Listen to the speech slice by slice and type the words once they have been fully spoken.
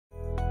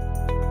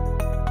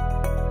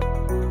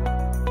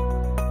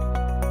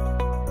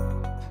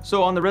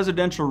So on the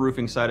residential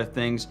roofing side of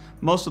things,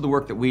 most of the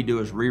work that we do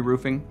is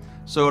re-roofing.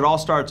 So it all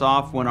starts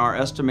off when our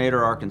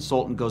estimator, our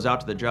consultant, goes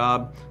out to the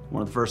job.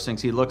 One of the first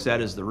things he looks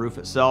at is the roof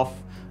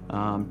itself,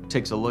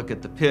 takes a look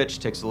at the pitch,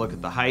 takes a look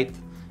at the height,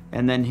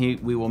 and then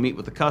we will meet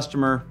with the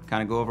customer,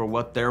 kind of go over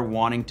what they're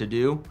wanting to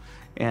do.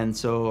 And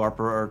so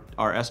our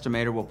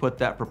estimator will put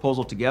that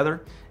proposal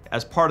together.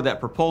 As part of that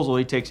proposal,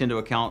 he takes into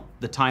account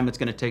the time it's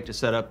going to take to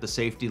set up the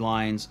safety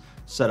lines,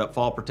 set up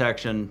fall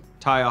protection,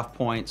 tie-off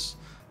points,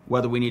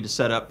 whether we need to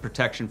set up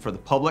protection for the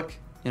public,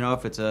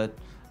 if it's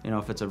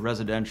a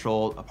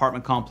residential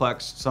apartment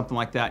complex, something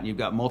like that, and you've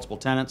got multiple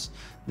tenants,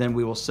 then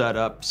we will set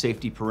up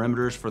safety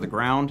perimeters for the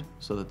ground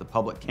so that the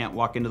public can't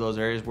walk into those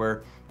areas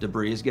where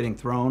debris is getting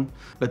thrown.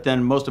 But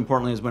then most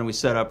importantly is when we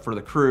set up for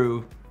the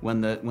crew,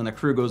 when the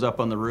crew goes up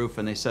on the roof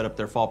and they set up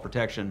their fall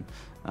protection,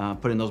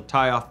 putting those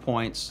tie-off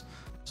points.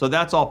 So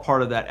that's all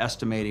part of that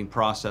estimating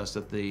process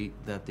that the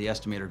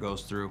estimator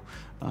goes through.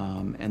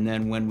 And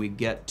then when we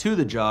get to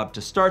the job,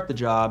 to start the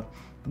job,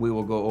 we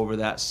will go over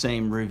that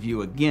same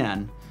review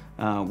again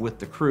with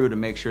the crew to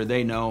make sure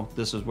they know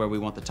this is where we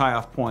want the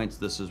tie-off points,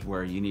 this is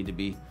where you need to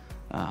be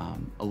a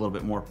little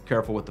bit more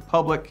careful with the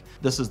public.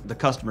 This is the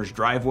customer's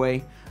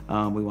driveway.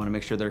 We want to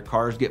make sure their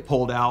cars get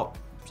pulled out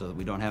so that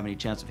we don't have any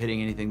chance of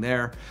hitting anything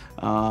there.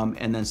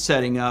 And then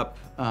setting up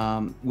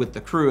with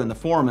the crew, and the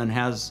foreman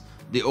has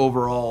the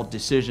overall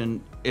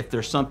decision if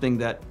there's something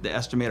that the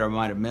estimator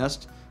might have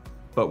missed,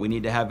 but we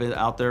need to have it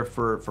out there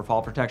for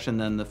fall protection,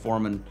 then the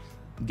foreman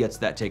gets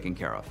that taken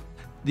care of.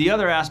 The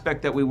other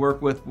aspect that we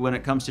work with when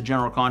it comes to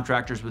general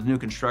contractors with new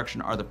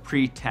construction are the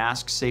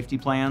pre-task safety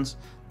plans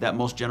that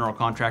most general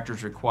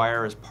contractors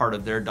require as part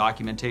of their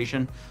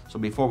documentation. So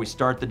before we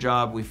start the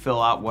job, we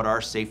fill out what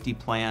our safety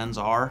plans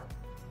are,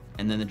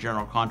 and then the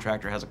general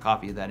contractor has a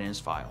copy of that in his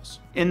files.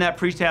 In that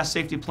pre-task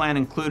safety plan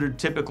included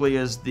typically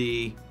is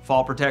the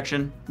fall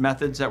protection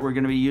methods that we're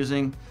going to be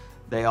using.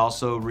 They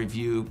also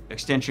review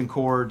extension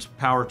cords,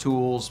 power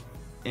tools,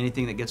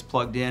 anything that gets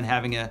plugged in,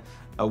 having a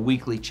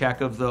weekly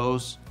check of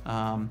those.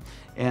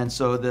 And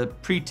so the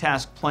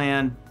pre-task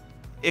plan,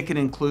 it can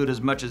include as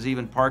much as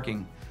even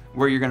parking,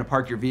 where you're going to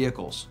park your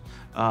vehicles.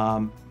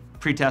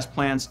 Pre-task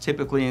plans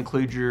typically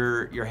include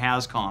your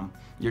HAZCOM,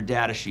 your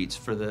data sheets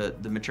for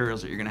the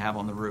materials that you're going to have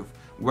on the roof,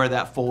 where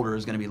that folder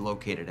is going to be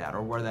located at,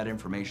 or where that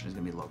information is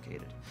going to be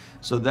located.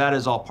 So that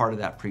is all part of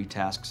that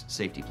pre-task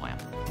safety plan.